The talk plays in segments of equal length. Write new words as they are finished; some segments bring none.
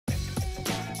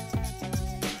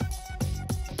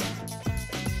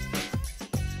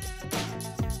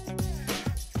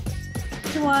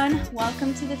everyone.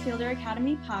 Welcome to the Fieldr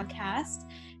Academy podcast.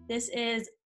 This is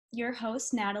your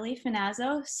host, Natalie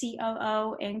Finazzo,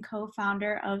 COO and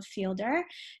co-founder of Fieldr.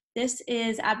 This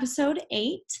is episode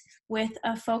 8 with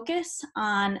a focus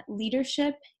on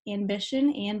leadership,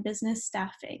 ambition, and business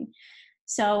staffing.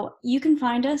 So you can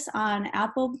find us on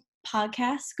Apple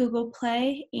Podcasts, Google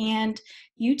Play, and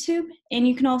YouTube. And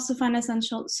you can also find us on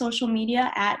social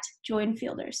media at Join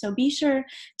Fieldr. So be sure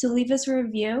to leave us a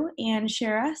review and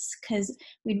share us because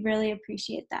we'd really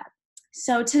appreciate that.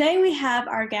 So today we have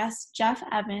our guest, Geoff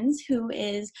Evans, who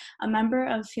is a member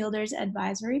of Fieldr's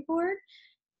advisory board.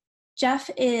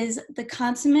 Geoff is the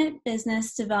consummate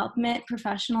business development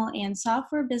professional and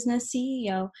software business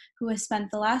CEO who has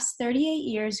spent the last 38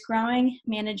 years growing,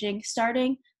 managing,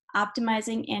 starting,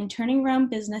 optimizing, and turning around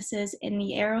businesses in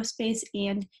the aerospace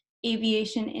and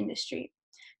aviation industry.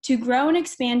 To grow and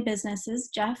expand businesses,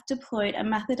 Geoff deployed a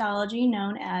methodology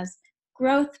known as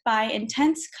growth by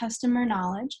intense customer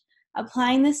knowledge.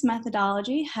 Applying this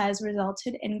methodology has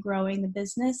resulted in growing the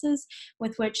businesses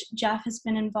with which Geoff has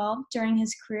been involved during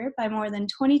his career by more than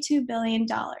 $22 billion.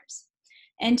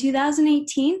 In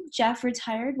 2018, Geoff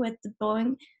retired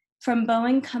from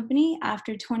Boeing Company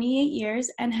after 28 years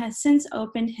and has since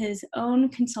opened his own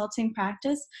consulting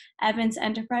practice, Evans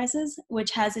Enterprises,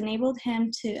 which has enabled him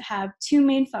to have two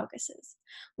main focuses.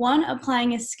 One,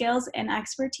 applying his skills and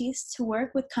expertise to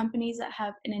work with companies that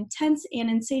have an intense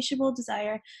and insatiable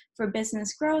desire for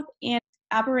business growth and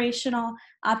operational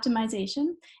optimization.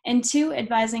 And two,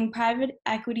 advising private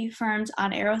equity firms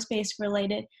on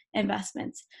aerospace-related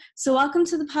investments. So welcome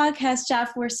to the podcast,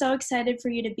 Geoff. We're so excited for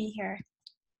you to be here.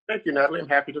 Thank you, Natalie. I'm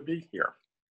happy to be here.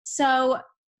 So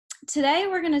today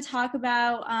we're going to talk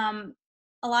about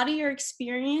a lot of your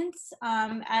experience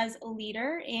as a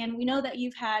leader, and we know that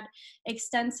you've had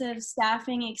extensive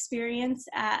staffing experience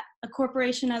at a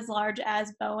corporation as large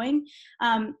as Boeing.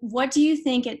 What do you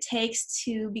think it takes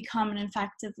to become an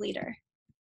effective leader?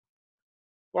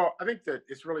 Well, I think that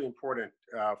it's really important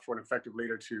for an effective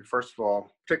leader to, first of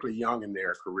all, particularly young in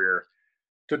their career,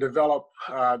 to develop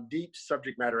deep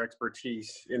subject matter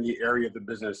expertise in the area of the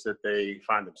business that they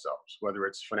find themselves, whether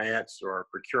it's finance or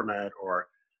procurement or,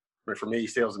 for me,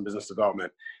 sales and business development.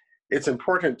 It's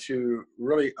important to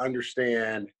really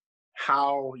understand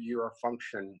how your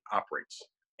function operates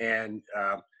and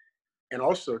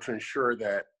also to ensure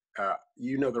that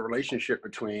you know the relationship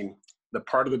between the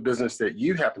part of the business that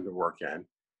you happen to work in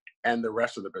and the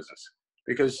rest of the business.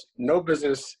 Because no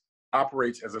business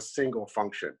operates as a single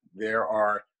function. There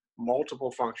are multiple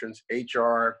functions: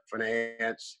 HR,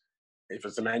 finance, if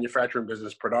it's a manufacturing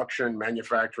business, production,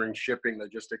 manufacturing, shipping,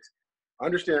 logistics.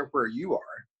 Understand where you are,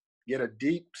 get a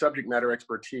deep subject matter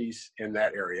expertise in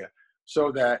that area so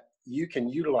that you can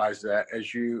utilize that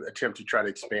as you attempt to try to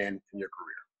expand in your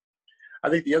career. I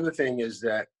think the other thing is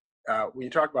that when you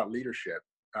talk about leadership,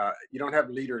 you don't have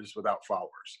leaders without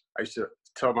followers. I used to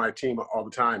tell my team all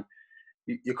the time,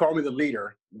 you call me the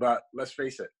leader, but let's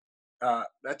face it,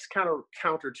 that's kind of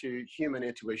counter to human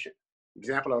intuition.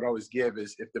 Example I would always give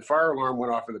is if the fire alarm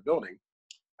went off in the building,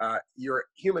 your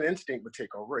human instinct would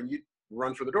take over and you'd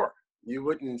run for the door. You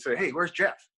wouldn't say, hey, where's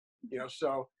Geoff?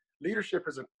 So leadership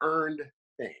is an earned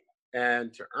thing.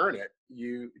 And to earn it,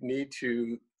 you need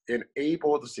to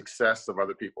enable the success of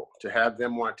other people, to have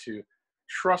them want to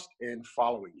trust in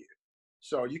following you.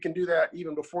 So you can do that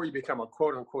even before you become a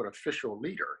quote unquote official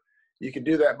leader. You can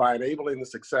do that by enabling the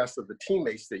success of the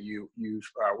teammates that you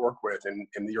work with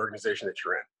in the organization that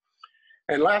you're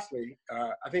in. And lastly,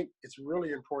 I think it's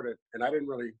really important, and I didn't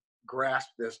really grasp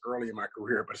this early in my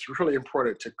career, but it's really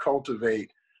important to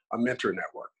cultivate a mentor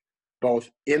network, both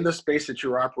in the space that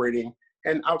you're operating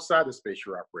and outside the space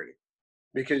you're operating.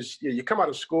 Because you come out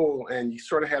of school and you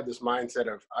sort of have this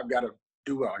mindset of, I've got to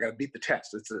do well, I got to beat the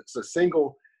test. It's a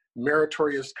single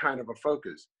meritorious kind of a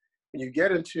focus. When you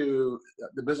get into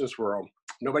the business world,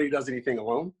 nobody does anything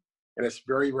alone. And it's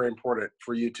very, very important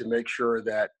for you to make sure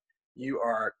that you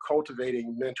are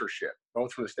cultivating mentorship,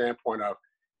 both from the standpoint of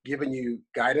giving you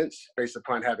guidance based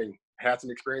upon having had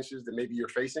some experiences that maybe you're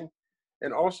facing,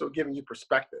 and also giving you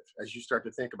perspective as you start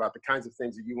to think about the kinds of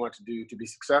things that you want to do to be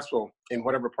successful in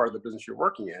whatever part of the business you're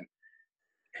working in.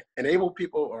 Enable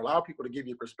people or allow people to give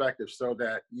you perspective so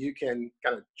that you can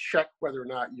kind of check whether or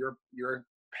not your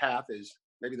path is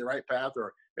maybe the right path,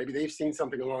 or maybe they've seen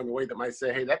something along the way that might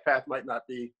say, hey, that path might not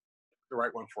be the right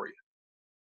one for you.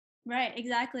 Right,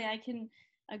 exactly. I can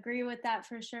agree with that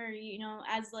for sure.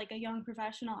 As like a young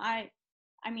professional, I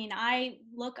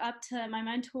look up to my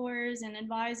mentors and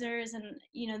advisors,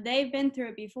 and they've been through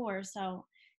it before, so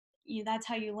that's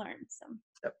how you learn. So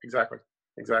yep,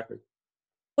 exactly.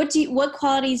 What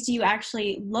qualities do you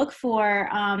actually look for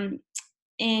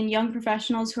in young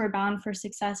professionals who are bound for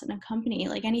success in a company?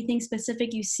 Like anything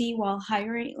specific you see while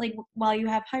hiring, like while you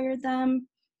have hired them?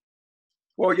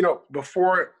 Well,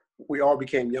 before we all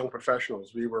became young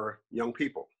professionals, we were young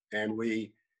people, and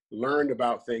we learned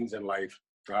about things in life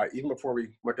even before we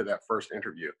went to that first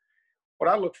interview. What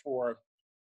I look for,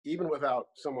 even without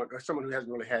someone who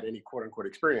hasn't really had any quote unquote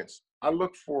experience, I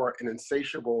look for an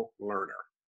insatiable learner,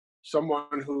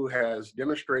 someone who has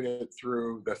demonstrated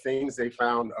through the things they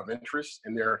found of interest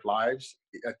in their lives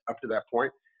up to that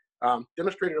point,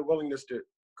 demonstrated a willingness to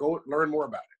go learn more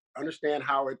about it, understand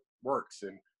how it works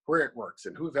and where it works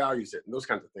and who values it and those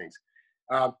kinds of things.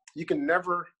 You can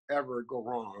never, ever go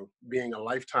wrong being a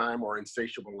lifetime or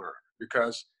insatiable learner,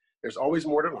 because there's always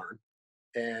more to learn.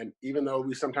 And even though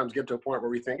we sometimes get to a point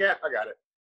where we think, yeah, I got it.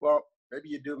 Well, maybe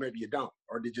you do, maybe you don't.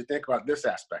 Or did you think about this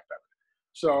aspect of it?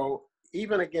 So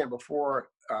even again, before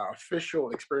official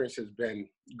experience has been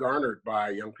garnered by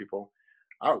young people,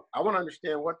 I want to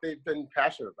understand what they've been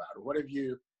passionate about. Or what have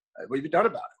you done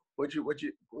about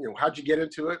it? How'd you get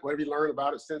into it? What have you learned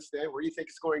about it since then? Where do you think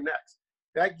it's going next?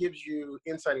 That gives you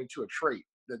insight into a trait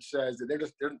that says that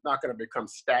they're not going to become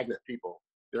stagnant people.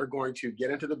 They're going to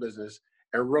get into the business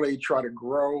and really try to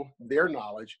grow their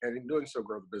knowledge, and in doing so,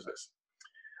 grow the business.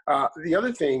 The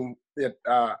other thing that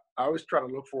I always try to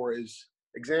look for is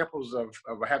examples of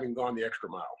having gone the extra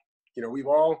mile. We've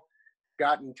all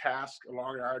gotten tasks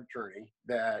along our journey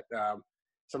that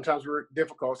sometimes were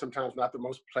difficult, sometimes not the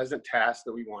most pleasant tasks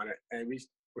that we wanted, and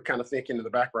we're kind of thinking in the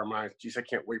back of our minds, geez, I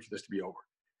can't wait for this to be over.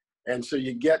 And so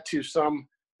you get to some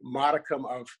modicum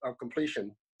of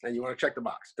completion, and you want to check the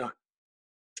box, done.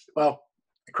 Well,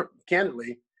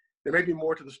 candidly, there may be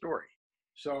more to the story.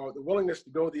 So the willingness to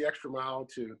go the extra mile,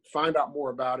 to find out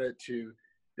more about it, to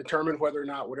determine whether or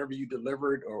not whatever you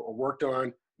delivered or worked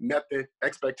on met the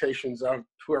expectations of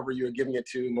whoever you were giving it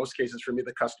to, in most cases for me,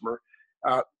 the customer.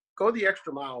 Go the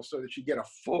extra mile so that you get a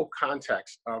full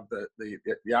context of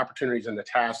the opportunities and the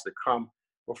tasks that come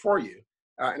before you.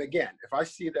 And again, if I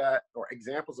see that, or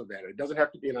examples of that, it doesn't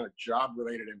have to be in a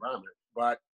job-related environment,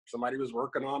 but somebody was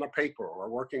working on a paper or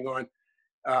working on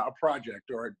a project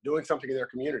or doing something in their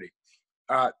community.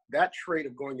 That trait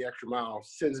of going the extra mile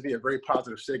sends me a very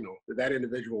positive signal that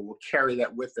individual will carry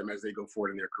that with them as they go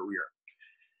forward in their career.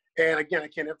 And again, I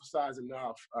can't emphasize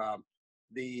enough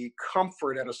the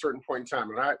comfort at a certain point in time.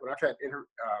 When I've had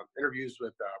interviews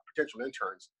with potential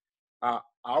interns, I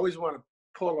always want to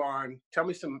tell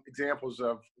me some examples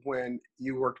of when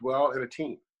you worked well in a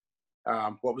team.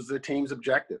 What was the team's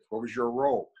objective? What was your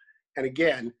role? And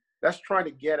again, that's trying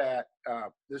to get at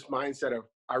this mindset of,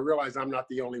 I realize I'm not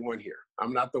the only one here.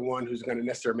 I'm not the one who's going to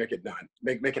necessarily make it done,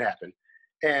 make it happen.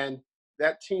 And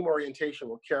that team orientation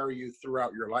will carry you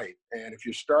throughout your life. And if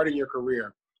you're starting your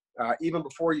career, even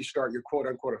before you start your quote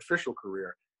unquote official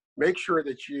career, make sure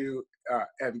that you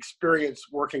have experience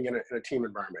working in a team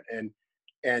environment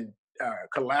and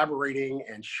collaborating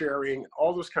and sharing.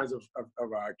 All those kinds of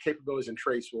capabilities and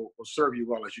traits will serve you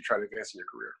well as you try to advance in your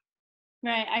career.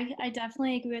 Right. I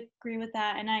definitely agree with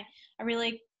that. And I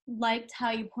really liked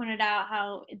how you pointed out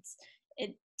how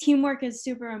teamwork is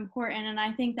super important. And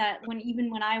I think that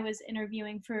even when I was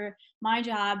interviewing for my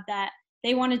job, that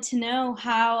they wanted to know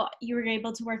how you were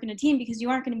able to work in a team, because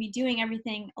you aren't going to be doing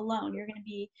everything alone. You're going to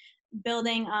be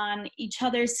building on each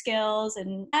other's skills.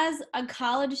 And as a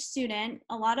college student,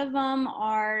 a lot of them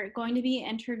are going to be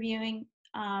interviewing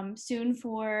soon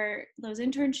for those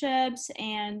internships,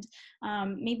 and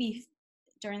maybe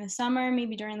during the summer,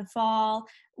 maybe during the fall.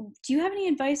 Do you have any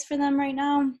advice for them right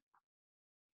now?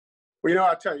 Well,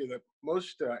 I'll tell you, the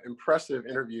most impressive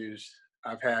interviews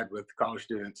I've had with college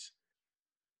students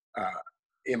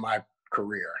in my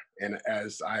career, and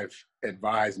as I've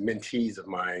advised mentees of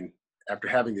mine after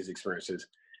having these experiences,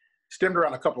 stemmed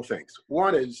around a couple of things.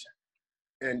 One is,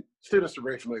 and students are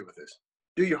very familiar with this,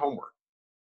 do your homework.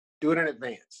 Do it in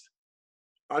advance.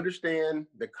 Understand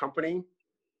the company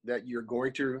that you're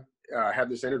going to have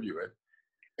this interview with,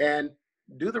 and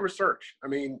do the research. I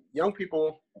mean, young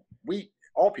people,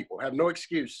 all people have no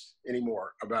excuse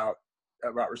anymore about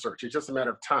research. It's just a matter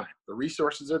of time. The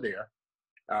resources are there.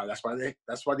 That's why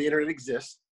the internet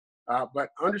exists. But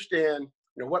understand,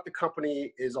 what the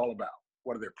company is all about.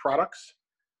 What are their products?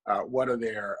 What are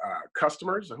their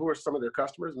customers? Who are some of their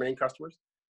customers, main customers?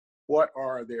 What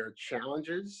are their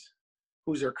challenges?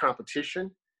 Who's their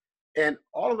competition? And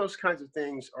all of those kinds of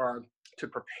things are to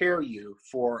prepare you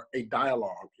for a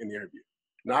dialogue in the interview,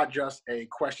 not just a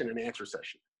question and answer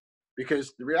session.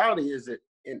 Because the reality is that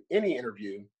in any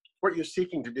interview, what you're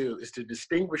seeking to do is to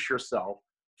distinguish yourself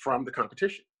from the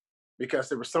competition, because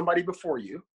there was somebody before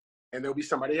you and there'll be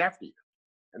somebody after you.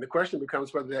 And the question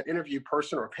becomes whether that interview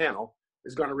person or panel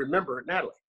is going to remember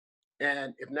Natalie.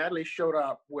 And if Natalie showed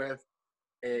up with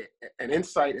an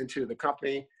insight into the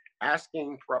company,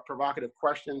 asking provocative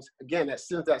questions, again, that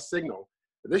sends that signal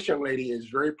that this young lady is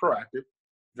very proactive,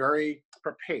 very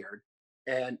prepared,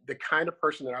 and the kind of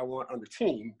person that I want on the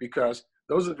team, because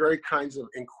those are the very kinds of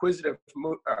inquisitive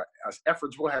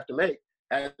efforts we'll have to make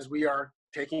as we are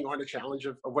taking on the challenge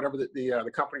of whatever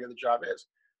the company or the job is.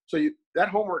 So that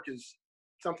homework is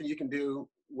something you can do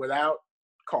without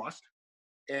cost,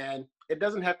 and it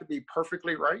doesn't have to be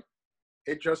perfectly right.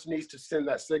 It just needs to send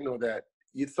that signal that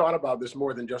you thought about this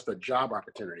more than just a job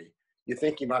opportunity. You're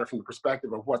thinking about it from the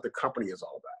perspective of what the company is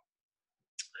all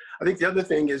about. I think the other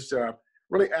thing is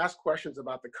really ask questions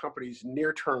about the company's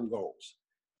near-term goals,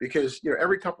 because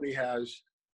every company has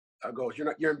goals.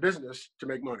 You're in business to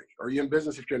make money, or you're in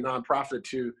business if you're a nonprofit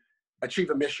to achieve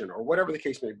a mission, or whatever the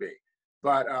case may be.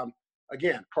 But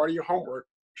again, part of your homework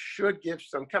should give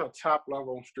some kind of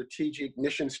top-level strategic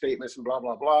mission statements and blah,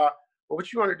 blah, blah. But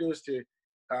what you want to do is to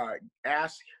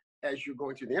ask, as you're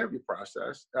going through the interview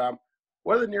process,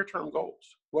 what are the near-term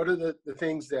goals? What are the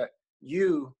things that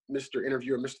you, Mr.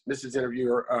 Interviewer, Mrs.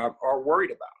 Interviewer, are worried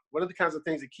about? What are the kinds of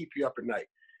things that keep you up at night?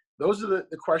 Those are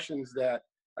the questions that,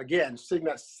 again, send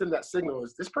that signal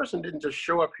is this person didn't just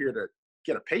show up here to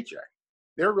get a paycheck.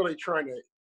 They're really trying to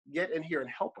get in here and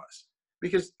help us,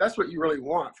 because that's what you really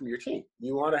want from your team.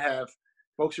 You want to have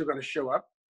folks who are going to show up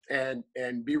and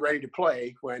be ready to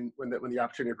play when the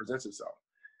opportunity presents itself.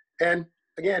 And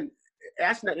again,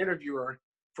 asking that interviewer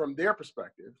from their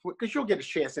perspective, because you'll get a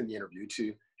chance in the interview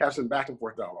to have some back and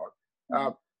forth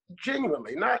dialogue,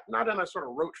 genuinely, not in a sort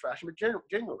of rote fashion, but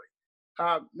genuinely.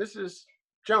 Mrs.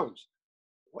 Jones,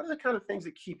 what are the kind of things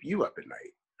that keep you up at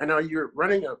night? I know you're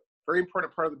running a very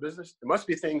important part of the business. There must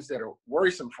be things that are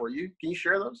worrisome for you. Can you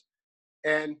share those?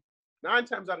 And 9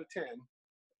 times out of 10,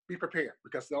 be prepared,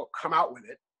 because they'll come out with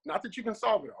it. Not that you can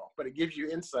solve it all, but it gives you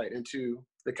insight into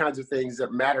the kinds of things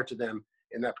that matter to them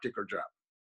in that particular job.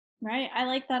 Right. I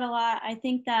like that a lot. I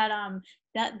think that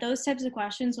that those types of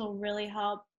questions will really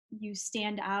help you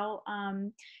stand out,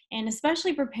 and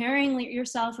especially preparing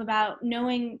yourself about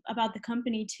knowing about the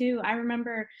company too. I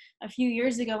remember a few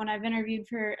years ago when I interviewed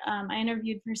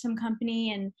for some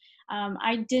company, and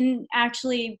I didn't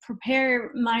actually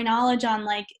prepare my knowledge on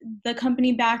like the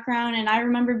company background, and I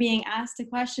remember being asked a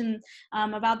question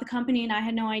about the company, and I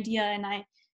had no idea, and I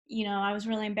was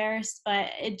really embarrassed, but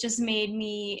it just made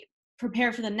me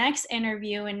prepare for the next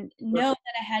interview and know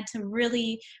that I had to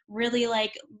really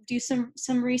like do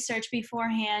some research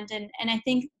beforehand. And I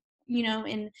think,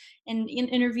 in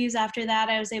interviews after that,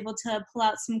 I was able to pull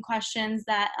out some questions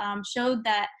that showed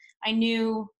that I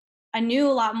knew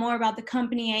a lot more about the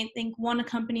company. I think one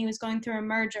company was going through a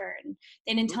merger and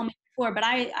they didn't tell me before, but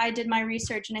I did my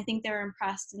research and I think they were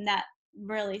impressed, and that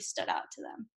really stood out to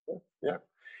them. Yeah.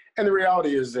 And the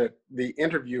reality is that the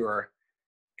interviewer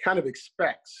kind of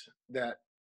expects that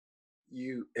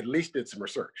you at least did some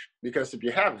research, because if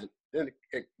you haven't, then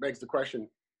it begs the question,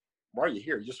 why are you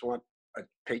here? You just want a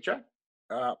paycheck?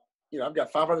 I've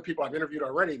got 5 other people I've interviewed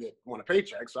already that want a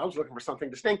paycheck, so I was looking for something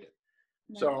distinctive.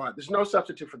 Right. So there's no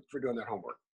substitute for doing that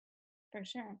homework. For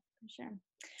sure.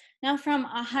 Now, from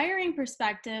a hiring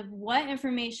perspective, what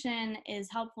information is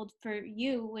helpful for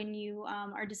you when you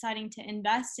are deciding to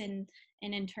invest in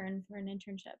an intern for an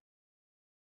internship?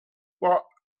 Well,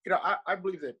 I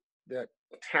believe that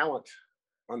talent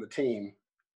on the team,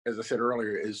 as I said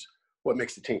earlier, is what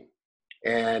makes the team.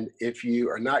 And if you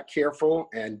are not careful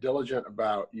and diligent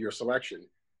about your selection,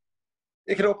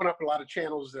 it can open up a lot of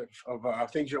channels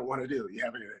of things you don't want to do. You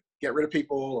having to get rid of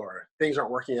people, or things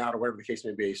aren't working out, or whatever the case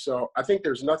may be. So I think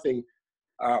there's nothing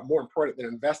more important than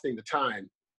investing the time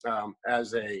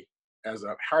as a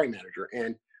hiring manager,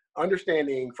 and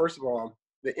understanding, first of all,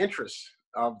 the interests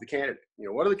of the candidate.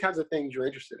 What are the kinds of things you're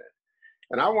interested in?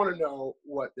 And I want to know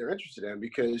what they're interested in,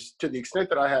 because to the extent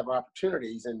that I have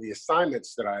opportunities and the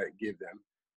assignments that I give them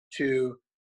to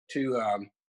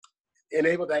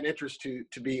enable that interest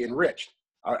to be enriched,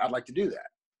 I'd like to do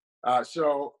that.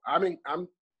 So I'm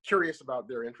curious about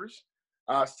their interests.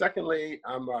 Secondly,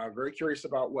 I'm very curious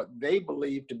about what they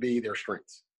believe to be their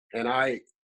strengths. And I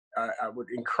would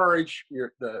encourage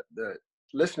the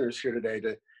listeners here today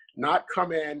to not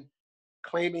come in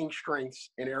claiming strengths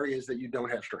in areas that you don't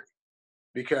have strength,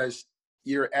 because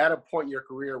you're at a point in your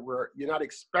career where you're not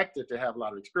expected to have a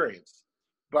lot of experience,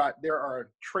 but there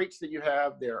are traits that you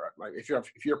have there. Like if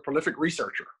you're a prolific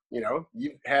researcher,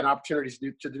 you've had opportunities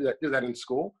to do that in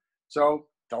school. So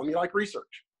tell them you like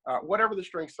research, whatever the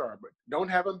strengths are, but don't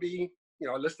have them be,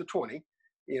 a list of 20,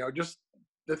 just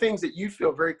the things that you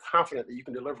feel very confident that you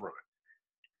can deliver on.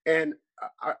 And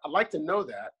I like to know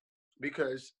that,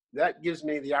 because that gives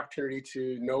me the opportunity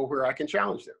to know where I can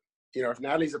challenge them. If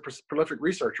Natalie's a prolific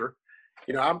researcher,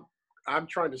 I'm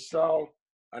trying to sell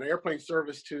an airplane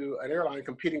service to an airline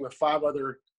competing with 5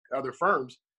 other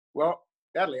firms. Well,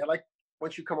 Natalie,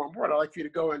 once you come on board, I'd like for you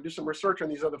to go and do some research on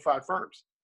these other 5 firms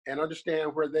and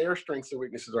understand where their strengths and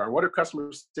weaknesses are. What are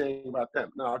customers saying about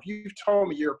them? Now, if you've told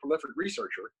me you're a prolific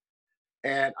researcher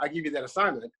and I give you that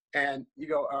assignment and you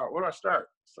go, where do I start?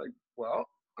 It's like, well,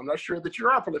 I'm not sure that you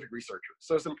are a prolific researcher.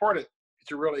 So it's important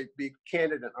that you really be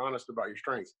candid and honest about your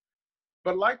strengths.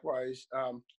 But likewise,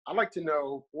 I'd like to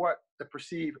know what the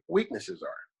perceived weaknesses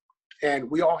are. And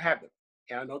we all have them.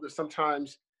 And I know that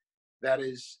sometimes that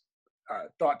is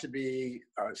thought to be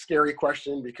a scary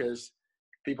question because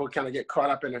people kind of get caught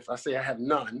up in, if I say I have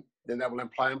none, then that will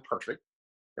imply I'm perfect.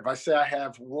 If I say I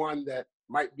have one that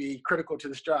might be critical to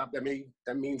this job, that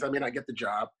means I may not get the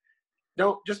job.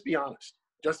 Just be honest.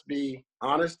 Just be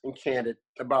honest and candid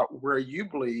about where you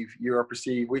believe your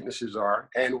perceived weaknesses are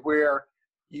and where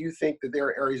you think that there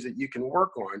are areas that you can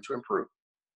work on to improve.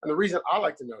 And the reason I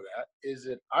like to know that is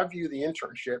that I view the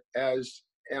internship as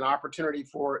an opportunity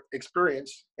for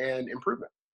experience and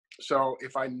improvement. So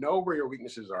if I know where your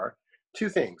weaknesses are, 2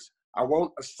 things. I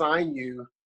won't assign you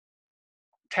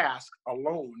tasks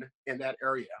alone in that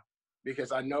area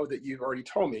because I know that you've already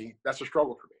told me that's a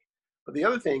struggle for me. But the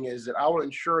other thing is that I will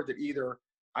ensure that either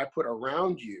I put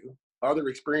around you other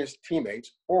experienced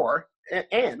teammates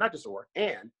and not just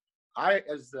and I,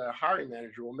 as the hiring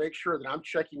manager, will make sure that I'm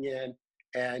checking in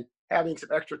and having some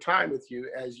extra time with you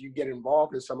as you get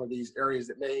involved in some of these areas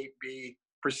that may be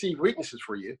perceived weaknesses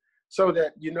for you, so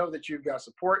that you know that you've got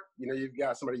support, you've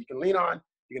got somebody you can lean on,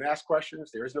 you can ask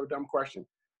questions, there is no dumb question.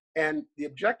 And the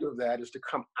objective of that is to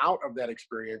come out of that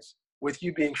experience with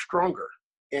you being stronger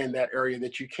in that area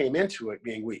that you came into it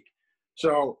being weak.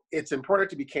 So it's important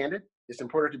to be candid, it's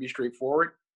important to be straightforward.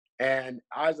 And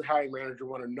I, as a hiring manager,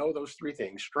 want to know those 3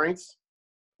 things: strengths,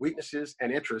 weaknesses,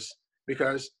 and interests,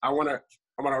 because I want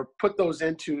to put those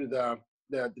into the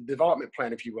development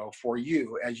plan, if you will, for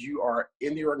you as you are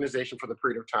in the organization for the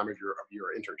period of time of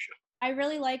your internship. I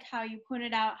really like how you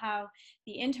pointed out how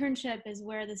the internship is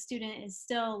where the student is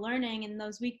still learning and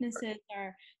those weaknesses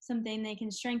are something they can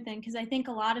strengthen, because I think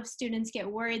a lot of students get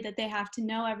worried that they have to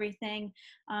know everything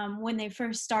when they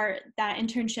first start that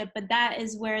internship, but that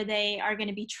is where they are going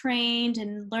to be trained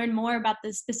and learn more about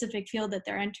the specific field that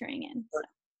they're entering in. So.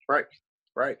 Right.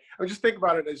 I mean, just think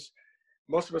about it as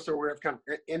most of us are aware of kind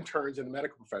of interns in the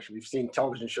medical profession. We've seen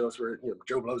television shows where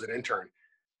Joe Blow's an intern.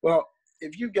 Well,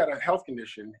 if you've got a health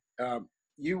condition,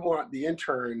 you want the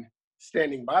intern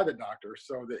standing by the doctor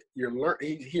so that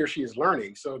he or she is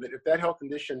learning, so that if that health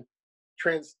condition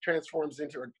transforms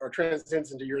into or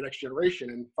transcends into your next generation,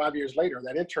 and 5 years later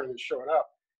that intern is showing up,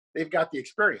 they've got the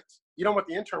experience. You don't want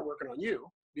the intern working on you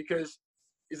because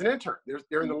he's an intern.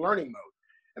 They're in the learning mode,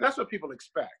 and that's what people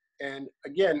expect. And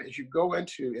again, as you go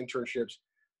into internships,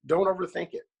 don't overthink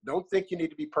it. Don't think you need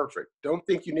to be perfect. Don't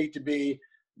think you need to be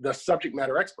the subject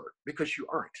matter expert, because you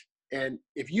aren't. And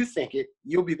if you think it,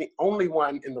 you'll be the only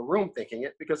one in the room thinking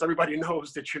it, because everybody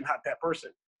knows that you're not that person.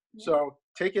 Yeah. So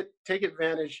take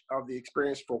advantage of the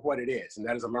experience for what it is, and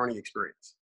that is a learning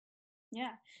experience.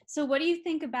 Yeah. So what do you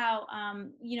think about,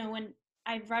 when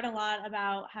I've read a lot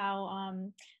about how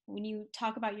when you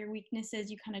talk about your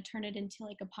weaknesses, you kind of turn it into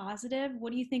like a positive.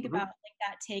 What do you think about like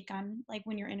that take on like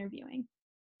when you're interviewing?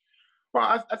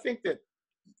 Well, I think that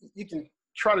you can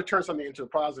try to turn something into a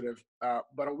positive,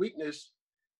 but a weakness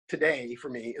today for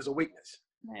me is a weakness.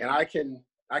 Right. And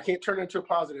I can't turn it into a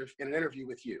positive in an interview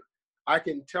with you. I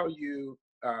can tell you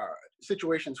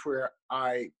situations where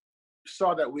I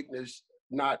saw that weakness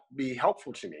not be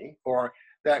helpful to me, or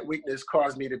that weakness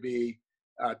caused me to be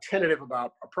tentative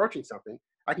about approaching something.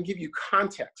 I can give you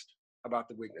context about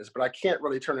the weakness, but I can't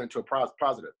really turn it into a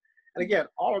positive. And again,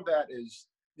 all of that is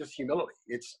just humility.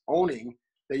 It's owning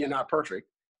that you're not perfect,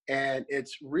 and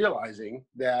it's realizing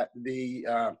that the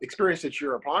experience that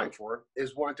you're applying for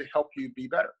is one to help you be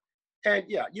better. And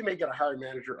yeah, you may get a hiring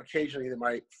manager occasionally that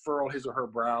might furrow his or her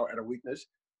brow at a weakness,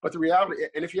 but the reality,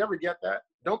 and if you ever get that,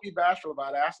 don't be bashful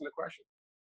about asking the question.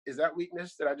 Is that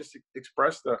weakness that I just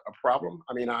expressed a problem?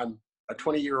 I mean, I'm a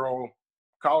 20-year-old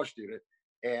college student,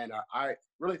 and I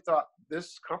really thought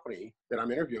this company that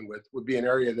I'm interviewing with would be an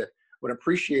area that would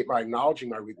appreciate my acknowledging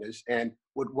my weakness and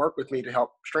would work with me to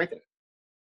help strengthen it.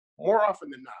 More often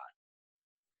than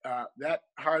not, that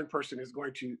hiring person is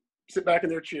going to sit back in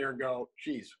their chair and go,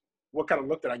 geez, what kind of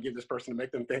look did I give this person to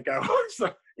make them think I was?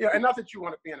 So, and not that you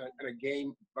want to be in a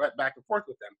game back and forth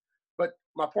with them, but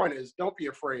my point is, don't be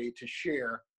afraid to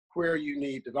share where you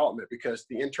need development, because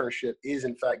the internship is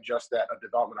in fact just that, a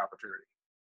development opportunity.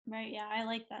 Right. Yeah, I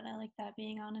like that. I like that,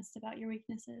 being honest about your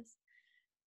weaknesses.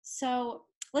 So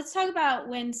let's talk about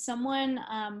when someone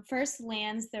first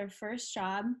lands their first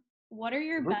job. What are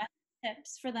your Mhm. best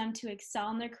tips for them to excel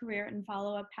in their career and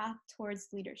follow a path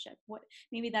towards leadership? What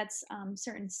maybe that's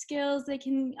certain skills they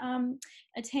can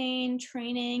attain,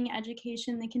 training,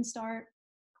 education they can start.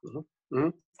 Mhm.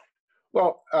 Mhm.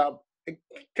 Well, it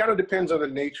kind of depends on the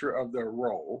nature of the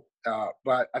role,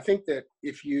 but I think that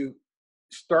if you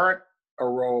start a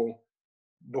role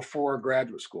before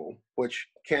graduate school, which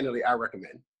candidly I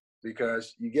recommend,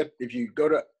 because if you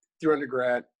go through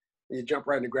undergrad and you jump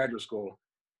right into graduate school,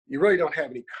 you really don't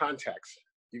have any context.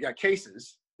 You got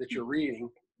cases that you're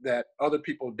reading that other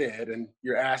people did, and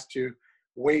you're asked to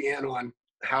weigh in on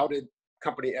how did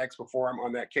company X perform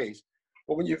on that case.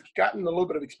 Well, when you've gotten a little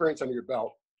bit of experience under your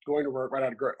belt, going to work right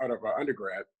out of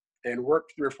undergrad and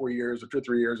worked 3 or 4 years or 2 or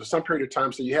 3 years or some period of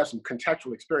time, so you have some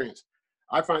contextual experience,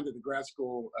 I find that the grad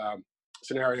school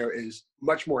scenario is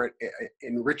much more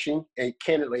enriching. And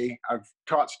candidly, I've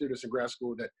taught students in grad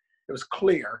school that it was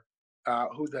clear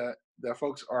who the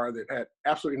folks are that had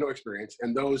absolutely no experience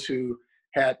and those who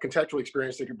had contextual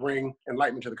experience that could bring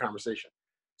enlightenment to the conversation.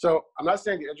 So I'm not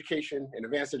saying that education and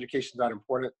advanced education is not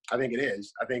important. I think it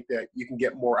is. I think that you can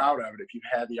get more out of it if you've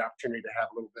had the opportunity to have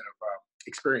a little bit of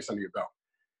experience under your belt.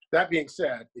 That being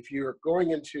said, if you're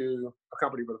going into a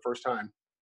company for the first time,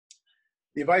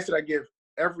 the advice that I give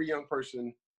every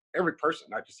person,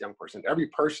 not just young person, every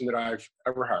person that I've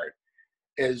ever hired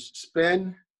is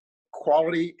spend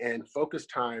quality and focused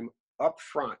time up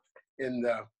front in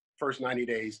the first 90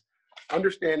 days,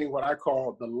 understanding what I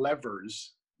call the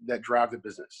levers that drive the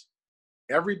business.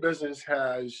 Every business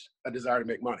has a desire to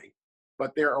make money,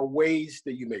 but there are ways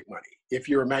that you make money. If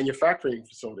you're a manufacturing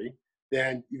facility,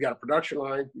 then you've got a production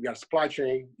line, you've got a supply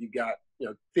chain, you've got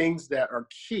things that are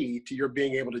key to your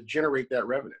being able to generate that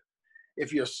revenue.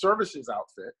 If you're a services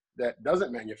outfit that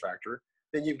doesn't manufacture,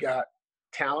 then you've got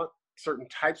talent, certain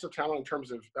types of talent in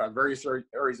terms of various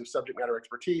areas of subject matter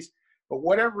expertise. But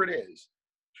whatever it is,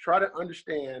 try to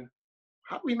understand,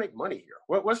 how do we make money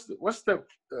here? What's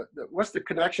the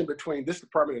connection between this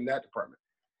department and that department?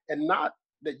 And not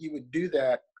that you would do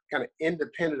that kind of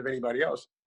independent of anybody else.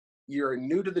 You're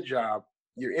new to the job.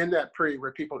 You're in that period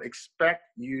where people expect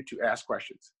you to ask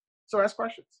questions. So ask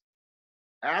questions.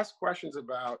 Ask questions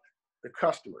about the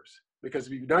customers, because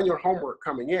if you've done your homework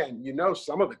coming in, you know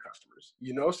some of the customers,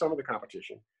 you know some of the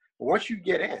competition. But once you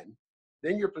get in,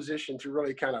 then you're positioned to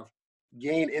really kind of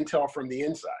gain intel from the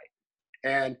inside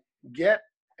and get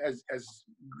as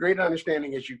great an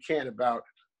understanding as you can about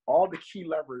all the key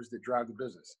levers that drive the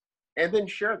business. And then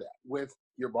share that with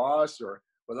your boss or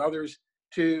with others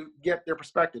to get their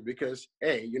perspective, because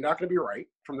A, you're not going to be right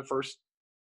from the first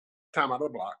time out of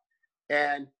the block.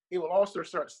 And it will also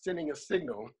start sending a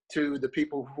signal to the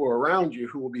people who are around you,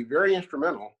 who will be very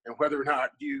instrumental in whether or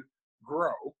not you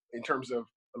grow in terms of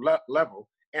level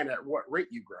and at what rate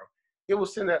you grow. It will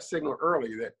send that signal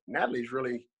early that Natalie's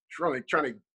really trying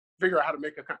to figure out how to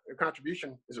make a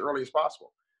contribution as early as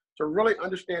possible. So really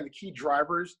understand the key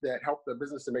drivers that help the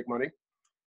business to make money.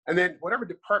 And then whatever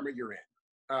department you're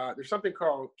in, there's something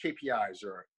called KPIs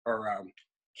or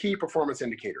key performance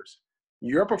indicators.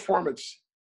 Your performance,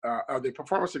 or the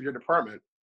performance of your department,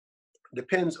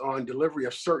 depends on delivery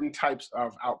of certain types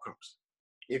of outcomes.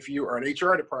 If you are an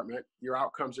HR department, your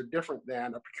outcomes are different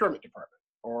than a procurement department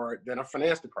or than a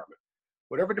finance department.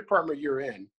 Whatever department you're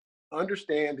in,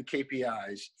 understand the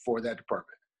KPIs for that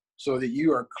department so that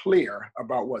you are clear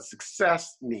about what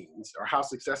success means or how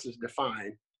success is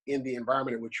defined in the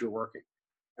environment in which you're working.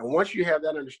 And once you have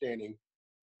that understanding,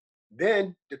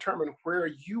 then determine where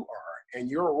you are and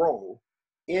your role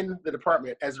in the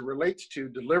department as it relates to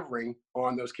delivering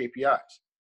on those KPIs.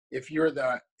 If you're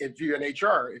in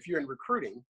HR, if you're in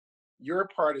recruiting, your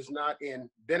part is not in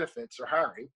benefits or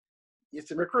hiring,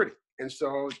 it's in recruiting. And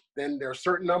so then there are a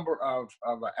certain number of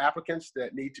applicants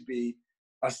that need to be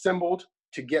assembled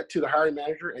to get to the hiring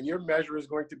manager, and your measure is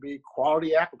going to be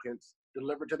quality applicants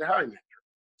delivered to the hiring manager.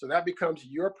 So that becomes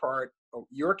your part of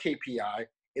your KPI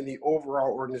in the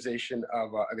overall organization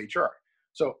of HR.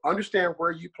 So understand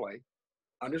where you play,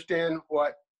 understand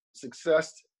what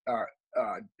success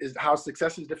is, how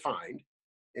success is defined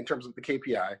in terms of the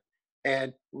KPI,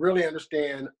 and really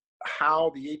understand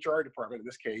how the HR department, in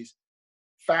this case,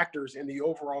 factors in the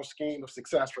overall scheme of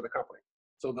success for the company.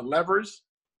 So the levers,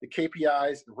 the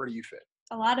KPIs, and where do you fit?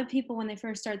 a lot of people, when they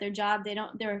first start their job,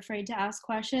 they're afraid to ask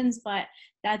questions, but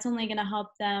that's only going to help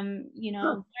them, Sure.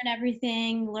 learn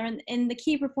everything, and the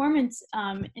key performance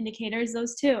indicators,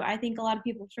 those too. I think a lot of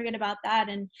people forget about that,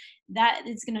 and that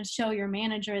is going to show your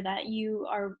manager that you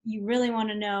really want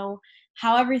to know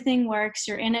how everything works.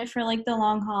 You're in it for like the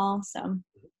long haul. So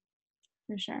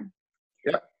for sure.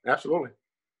 Yeah, absolutely.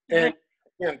 All And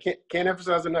right. yeah, can't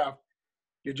emphasize enough.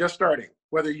 You're just starting,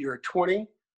 whether you're 20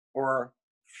 or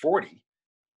 40.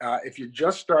 If you're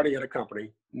just starting at a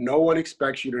company, no one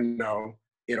expects you to know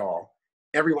it all.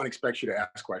 Everyone expects you to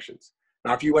ask questions.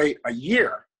 Now, if you wait a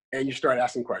year and you start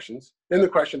asking questions, then the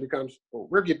question becomes, well,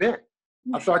 where have you been?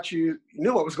 I thought you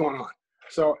knew what was going on.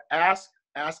 So ask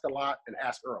a lot, and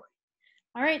ask early.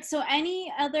 All right. So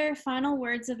any other final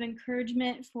words of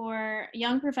encouragement for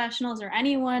young professionals or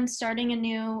anyone starting a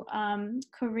new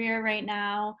career right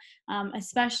now,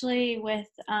 especially with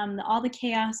all the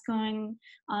chaos going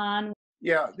on?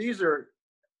 Yeah, these are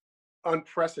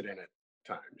unprecedented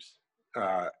times.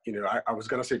 I was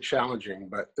going to say challenging,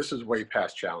 but this is way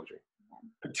past challenging,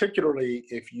 particularly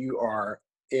if you are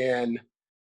in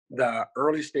the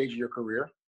early stage of your career,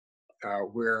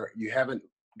 where you haven't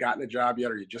gotten a job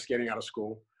yet, or you're just getting out of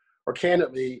school, or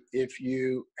candidly, if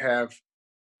you have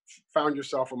found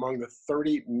yourself among the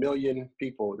 30 million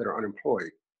people that are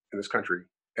unemployed in this country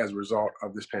as a result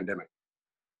of this pandemic.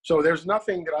 So there's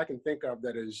nothing that I can think of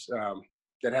that is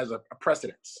that has a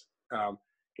precedence.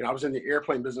 I was in the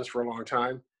airplane business for a long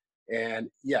time, and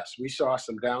yes, we saw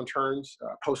some downturns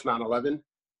post 9/11.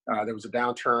 There was a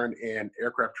downturn in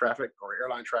aircraft traffic or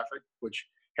airline traffic, which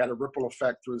had a ripple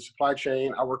effect through the supply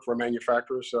chain. I worked for a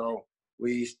manufacturer, so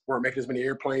we weren't making as many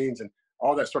airplanes and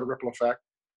all that sort of ripple effect.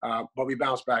 But we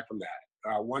bounced back from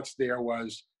that. Once there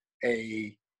was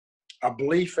a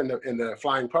belief in the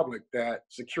flying public that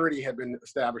security had been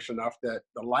established enough that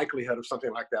the likelihood of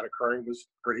something like that occurring was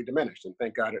greatly diminished, and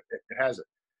thank God it hasn't.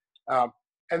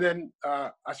 And then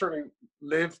I certainly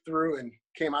lived through and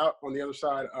came out on the other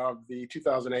side of the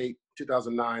 2008,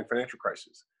 2009 financial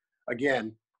crisis.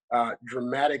 Again,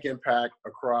 dramatic impact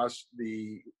across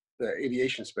the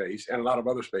aviation space and a lot of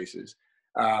other spaces.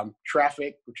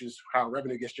 Traffic, which is how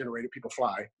revenue gets generated, people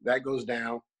fly, that goes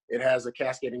down. It has a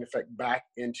cascading effect back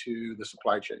into the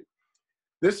supply chain.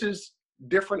 This is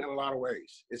different in a lot of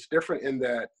ways. It's different in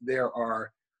that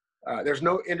there's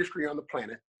no industry on the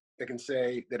planet that can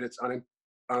say that it's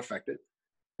unaffected.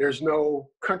 There's no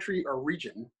country or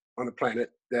region on the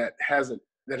planet that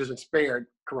isn't spared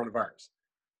coronavirus.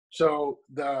 So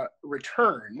the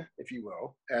return, if you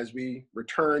will, as we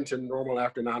return to normal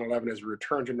after 9/11, as we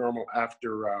return to normal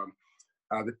after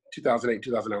the 2008,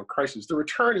 2009 crisis, the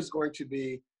return is going to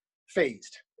be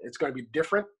phased. It's going to be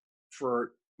different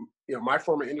for my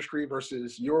former industry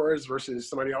versus yours versus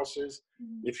somebody else's.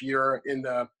 Mm-hmm. If you're in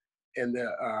the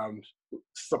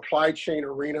supply chain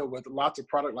arena with lots of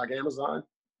product like Amazon,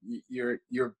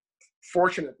 you're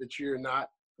fortunate that you're not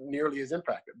nearly as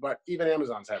impacted. But even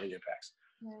Amazon's having impacts.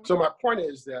 Yeah. So my point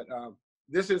is that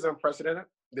this is unprecedented.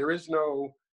 There is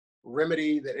no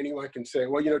remedy that anyone can say,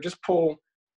 well, just pull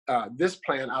this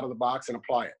plan out of the box and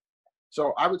apply it.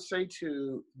 So I would say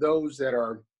to those that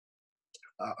are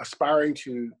aspiring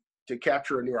to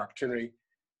capture a new opportunity,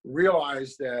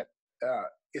 realize that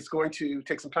it's going to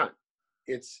take some time.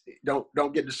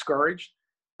 Don't get discouraged.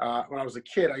 When I was a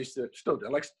kid, I used to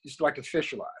like to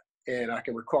fish a lot, and I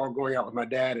can recall going out with my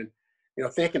dad and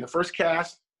thinking the first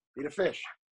cast, eat a fish,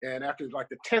 and after like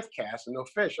the 10th cast and no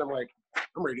fish, I'm like,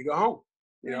 I'm ready to go home.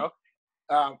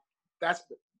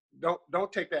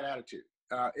 Don't take that attitude.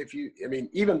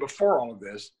 Even before all of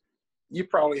this, you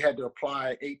probably had to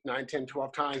apply 8, 9, 10,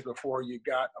 12 times before you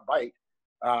got a bite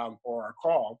or a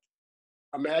call.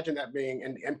 Imagine that being,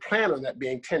 and plan on that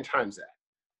being 10 times that.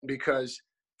 Because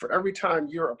for every time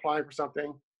you're applying for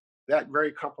something, that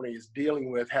very company is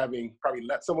dealing with having probably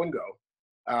let someone go,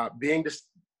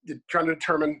 trying to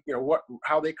determine,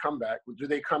 how they come back. Do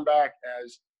they come back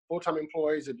as full-time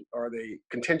employees, or are they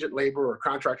contingent labor or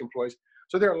contract employees?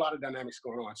 So there are a lot of dynamics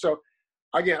going on. So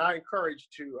again, I encourage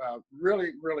to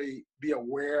really, really be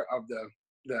aware of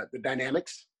the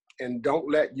dynamics, and don't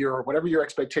let whatever your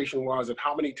expectation was of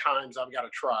how many times I've got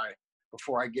to try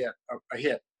before I get a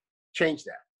hit, change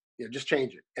that. Just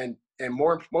change it. And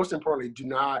most importantly, do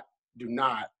not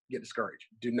get discouraged.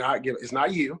 Do not give. It's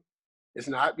not you. It's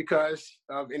not because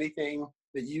of anything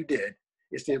that you did.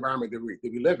 It's the environment that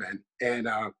we live in. And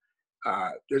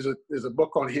there's a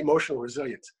book called Emotional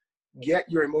Resilience. Get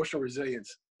your emotional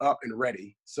resilience up and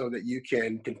ready so that you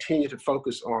can continue to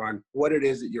focus on what it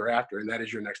is that you're after, and that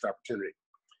is your next opportunity.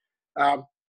 And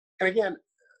again,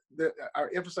 I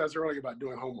emphasized earlier about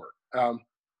doing homework.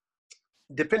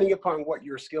 depending upon what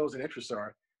your skills and interests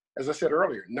are, as I said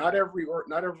earlier, not every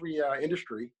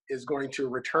industry is going to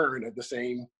return at the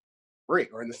same rate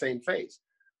or in the same phase.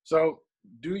 So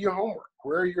do your homework.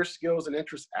 Where are your skills and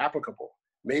interests applicable?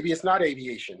 Maybe it's not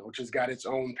aviation, which has got its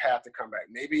own path to come back.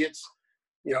 Maybe it's,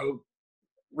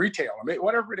 retail. I mean,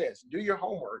 whatever it is, do your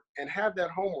homework and have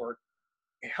that homework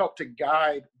help to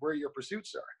guide where your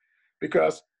pursuits are,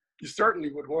 because you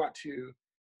certainly would want to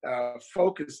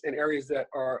focus in areas that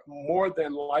are more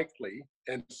than likely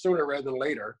and sooner rather than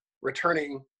later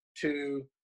returning to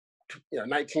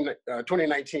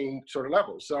 2019 sort of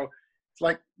levels. So it's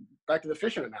like back to the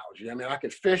fishing analogy. I mean, I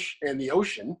could fish in the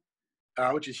ocean,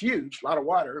 which is huge, a lot of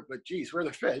water, but geez, where are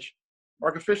the fish? Or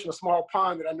I could fish in a small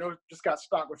pond that I know just got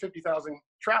stocked with 50,000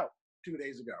 trout 2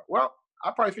 days ago. Well,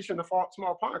 I'll probably fish in the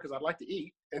small pond because I'd like to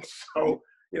eat. And so,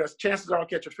 chances are I'll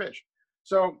catch a fish.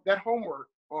 So that homework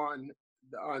on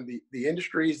the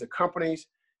industries, the companies,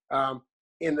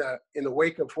 in the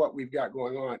wake of what we've got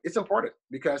going on, it's important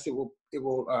because it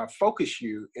will focus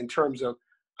you in terms of,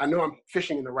 I know I'm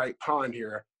fishing in the right pond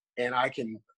here, and I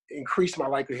can increase my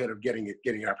likelihood of getting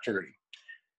an opportunity.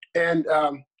 And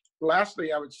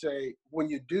lastly, I would say, when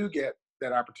you do get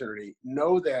that opportunity,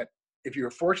 know that if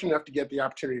you're fortunate enough to get the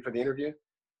opportunity for the interview,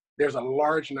 there's a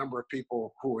large number of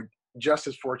people who are just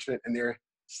as fortunate, and they're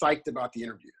psyched about the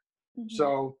interview. Mm-hmm.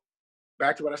 So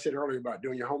back to what I said earlier about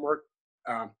doing your homework,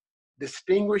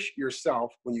 distinguish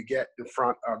yourself when you get in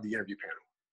front of the interview panel.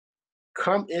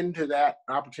 Come into that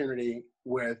opportunity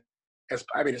with as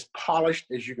polished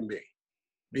as you can be,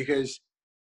 because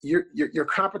your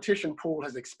competition pool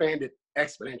has expanded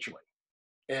exponentially.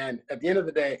 And at the end of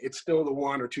the day, it's still the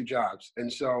one or two jobs.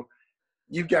 And so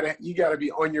you got to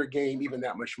be on your game even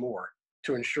that much more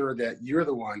to ensure that you're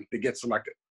the one that gets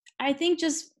selected. I think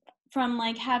just from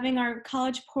like having our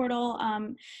college portal,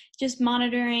 just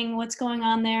monitoring what's going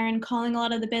on there and calling a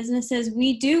lot of the businesses,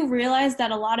 we do realize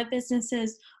that a lot of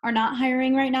businesses are not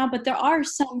hiring right now, but there are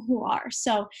some who are.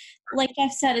 So like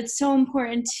Geoff said, it's so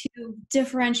important to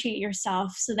differentiate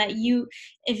yourself so that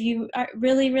if you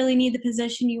really, really need the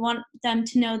position, you want them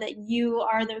to know that you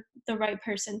are the right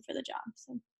person for the job.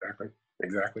 So.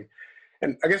 Exactly.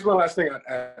 And I guess one last thing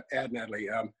I'd add, Natalie,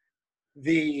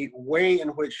 the way in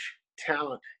which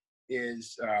talent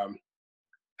is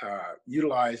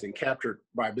utilized and captured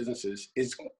by businesses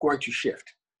is going to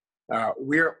shift.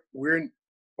 We're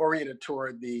oriented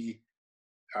toward the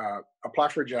apply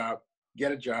for a job,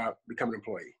 get a job, become an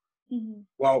employee. Mm-hmm.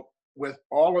 Well, with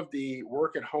all of the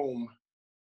work at home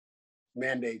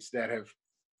mandates that have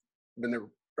been the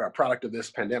product of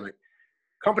this pandemic,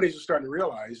 companies are starting to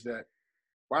realize that,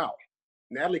 wow,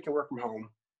 Natalie can work from home,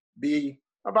 be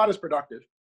about as productive,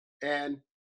 and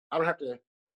I don't have to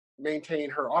maintain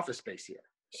her office space here.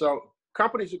 So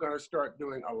companies are going to start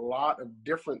doing a lot of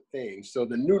different things. So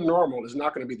the new normal is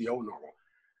not going to be the old normal.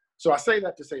 So I say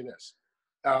that to say this,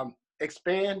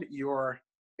 expand your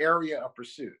area of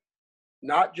pursuit,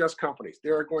 not just companies.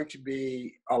 There are going to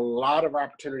be a lot of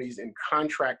opportunities in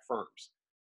contract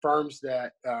firms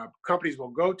that companies will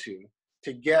go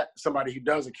to get somebody who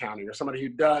does accounting or somebody who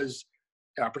does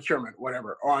procurement,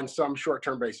 whatever, on some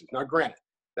short-term basis. Now, granted,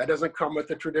 that doesn't come with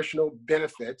the traditional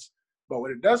benefits, but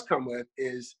what it does come with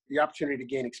is the opportunity to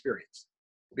gain experience.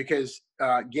 Because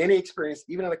gaining experience,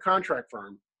 even at a contract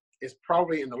firm, is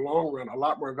probably in the long run a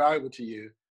lot more valuable to you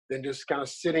than just kind of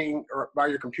sitting by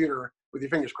your computer with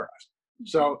your fingers crossed. Mm-hmm.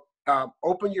 So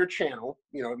open your channel,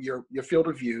 your field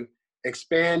of view,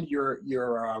 expand your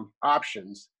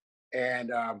options,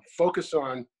 and focus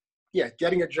on,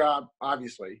 getting a job,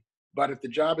 obviously. But if the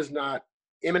job is not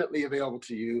imminently available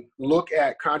to you, look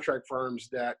at contract firms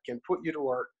that can put you to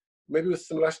work, maybe with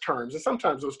some less terms. And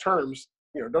sometimes those terms,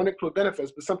 don't include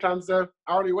benefits, but sometimes the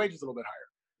hourly wage is a little bit higher.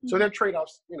 Mm-hmm. So there are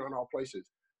trade-offs, in all places.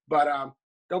 But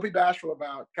don't be bashful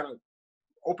about kind of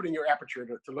opening your aperture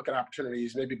to look at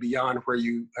opportunities maybe beyond where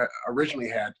you originally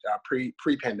had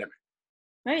pre-pandemic.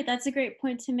 Right. That's a great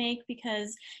point to make,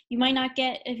 because you might not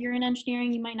get, if you're in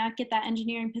engineering, you might not get that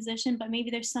engineering position, but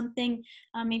maybe there's something,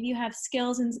 maybe you have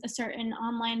skills in a certain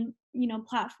online,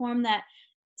 platform that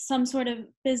some sort of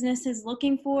business is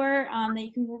looking for, that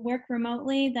you can work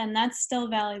remotely, then that's still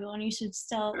valuable, and you should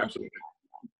still. Absolutely.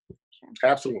 Sure.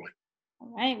 Absolutely.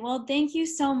 All right. Well, thank you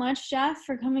so much, Geoff,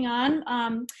 for coming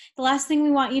on. The last thing we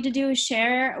want you to do is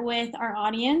share with our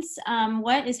audience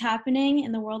what is happening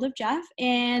in the world of Geoff,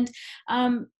 and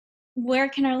where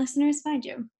can our listeners find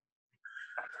you?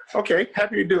 Okay,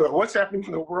 happy to do it. What's happening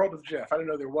in the world of Geoff? I didn't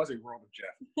know there was a world of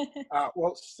Geoff.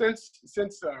 Well, since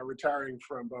retiring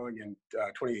from Boeing in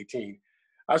 2018,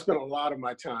 I spent a lot of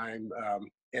my time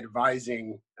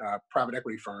advising private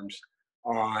equity firms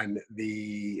on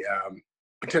the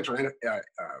potential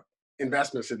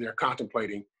investments that they're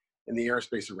contemplating in the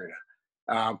aerospace arena.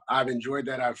 I've enjoyed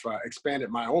that. I've expanded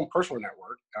my own personal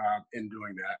network in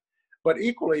doing that. But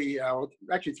equally,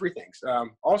 actually three things.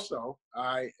 Also,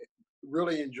 I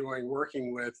really enjoy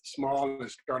working with small and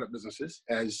startup businesses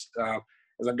as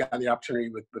I've gotten the opportunity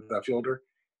with Fieldr.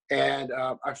 And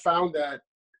I found that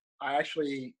I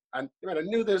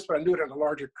knew this, but I knew it in a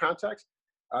larger context.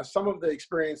 A lot of the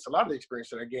experience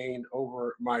that I gained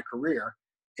over my career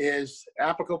is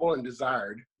applicable and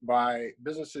desired by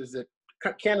businesses that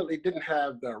candidly didn't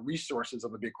have the resources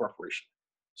of a big corporation.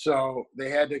 So they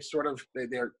had to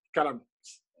they're kind of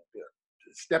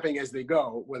stepping as they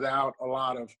go without a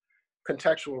lot of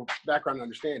contextual background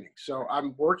understanding. So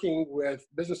I'm working with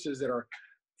businesses that are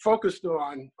focused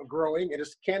on growing. It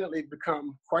has candidly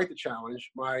become quite the challenge.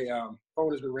 My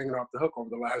phone has been ringing off the hook over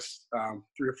the last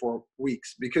 3 or 4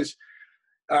 weeks because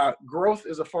growth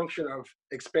is a function of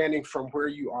expanding from where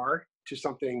you are to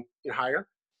something higher.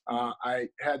 I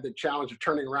had the challenge of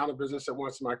turning around a business at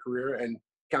once in my career and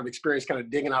kind of experienced kind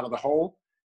of digging out of the hole.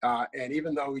 And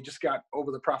even though we just got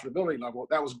over the profitability level,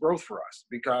 that was growth for us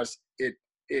because it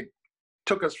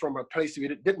took us from a place we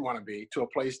didn't want to be to a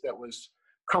place that was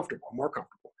comfortable, more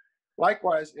comfortable.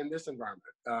 Likewise, in this environment,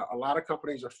 a lot of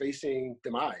companies are facing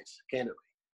demise, candidly.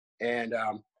 And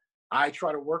I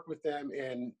try to work with them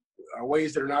in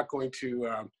ways that are not going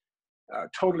to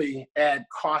totally add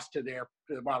cost to the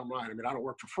bottom line. I mean, I don't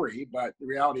work for free, but the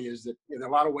reality is that there are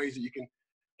a lot of ways that you can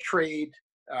trade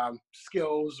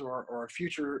skills or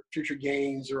future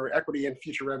gains or equity in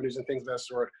future revenues and things of that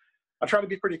sort. I try to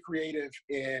be pretty creative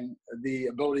in the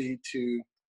ability to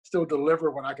still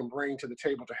deliver what I can bring to the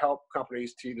table to help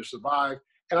companies to either survive.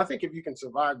 And I think if you can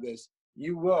survive this,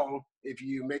 you will, if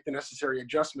you make the necessary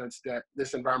adjustments that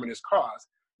this environment has caused,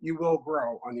 you will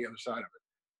grow on the other side of it.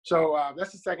 So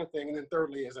that's the second thing. And then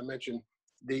thirdly, as I mentioned,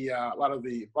 a lot of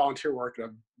the volunteer work that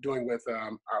I'm doing with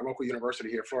our local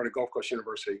university here, Florida Gulf Coast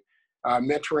University,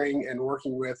 mentoring and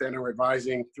working with and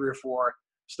advising 3 or 4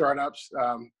 startups.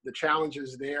 The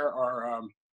challenges there are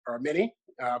many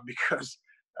because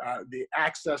the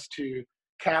access to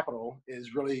capital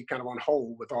is really kind of on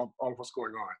hold with all of what's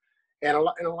going on. And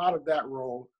a lot of that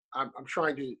role, I'm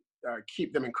trying to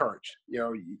keep them encouraged.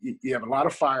 You have a lot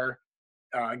of fire.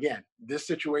 Again, this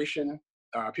situation,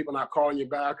 people not calling you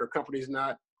back or companies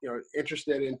not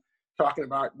interested in talking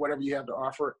about whatever you have to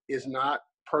offer is not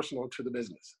personal to the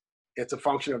business. It's a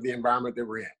function of the environment that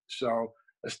we're in. So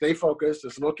let's stay focused.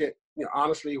 Let's look at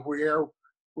honestly where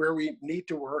we need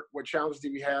to work. What challenges do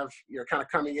we have kind of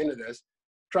coming into this?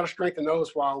 Try to strengthen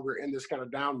those while we're in this kind of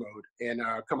down mode and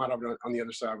come out of it on the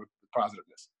other side with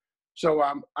positiveness. So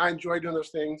I enjoy doing those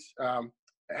things.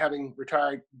 Having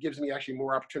retired gives me actually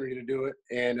more opportunity to do it,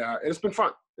 and it's been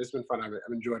fun. It's been fun. I've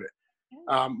enjoyed it.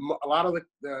 A lot of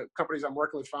the companies I'm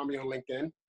working with found me on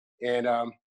LinkedIn, and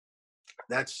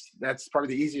that's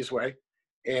probably the easiest way.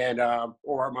 And I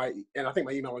think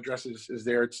my email address is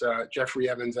there. It's Geoffrey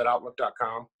Evans at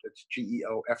outlook.com. It's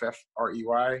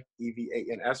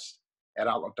GeoffreyEvans at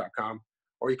outlook.com.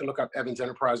 Or you can look up Evans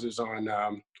Enterprises on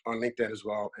LinkedIn as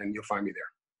well, and you'll find me there.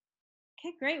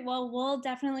 Okay, great. Well, we'll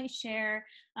definitely share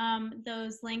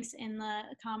those links in the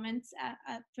comments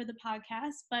for the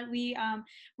podcast. But we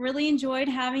really enjoyed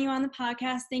having you on the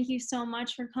podcast. Thank you so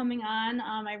much for coming on.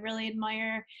 I really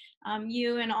admire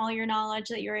you and all your knowledge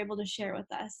that you're able to share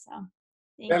with us. So,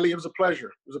 Natalie, it was a pleasure.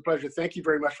 It was a pleasure. Thank you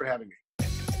very much for having me.